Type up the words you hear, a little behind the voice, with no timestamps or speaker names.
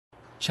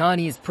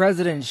Chinese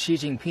President Xi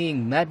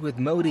Jinping met with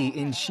Modi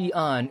in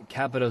Xi'an,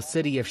 capital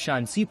city of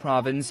Shanxi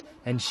province,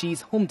 and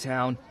Xi's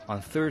hometown on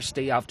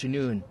Thursday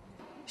afternoon.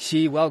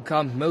 Xi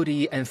welcomed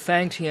Modi and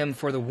thanked him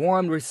for the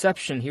warm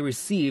reception he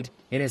received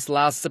in his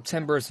last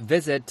September's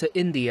visit to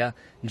India,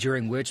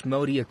 during which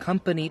Modi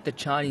accompanied the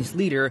Chinese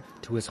leader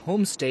to his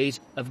home state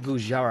of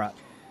Gujarat.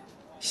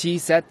 Xi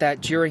said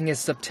that during his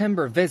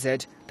September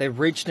visit, they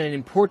reached an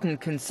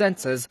important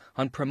consensus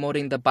on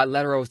promoting the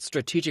bilateral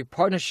strategic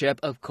partnership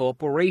of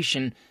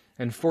cooperation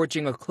and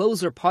forging a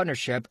closer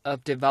partnership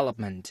of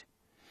development.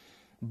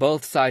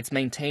 Both sides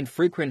maintained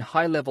frequent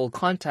high-level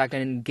contact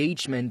and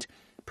engagement,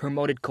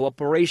 promoted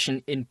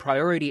cooperation in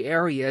priority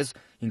areas,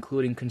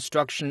 including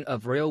construction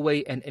of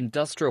railway and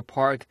industrial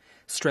park,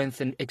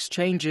 strengthened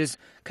exchanges,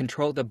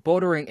 controlled the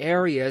bordering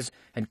areas,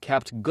 and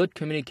kept good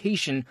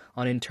communication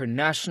on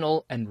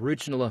international and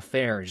regional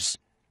affairs.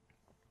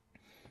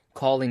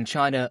 Calling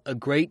China a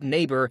great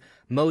neighbor,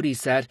 Modi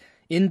said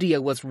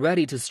India was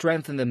ready to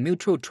strengthen the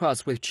mutual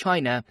trust with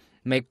China,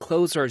 make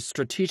closer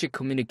strategic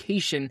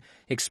communication,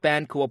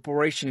 expand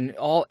cooperation in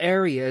all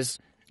areas,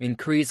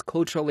 increase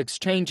cultural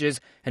exchanges,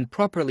 and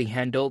properly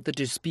handle the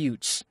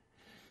disputes.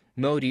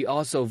 Modi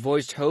also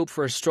voiced hope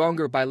for a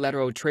stronger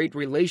bilateral trade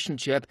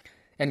relationship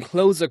and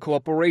closer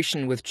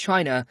cooperation with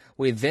China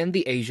within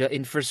the Asia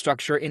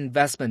Infrastructure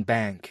Investment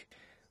Bank.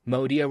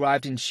 Modi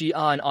arrived in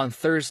Xi'an on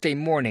Thursday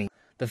morning.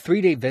 The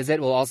three-day visit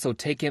will also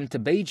take him to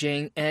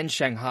Beijing and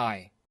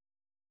Shanghai.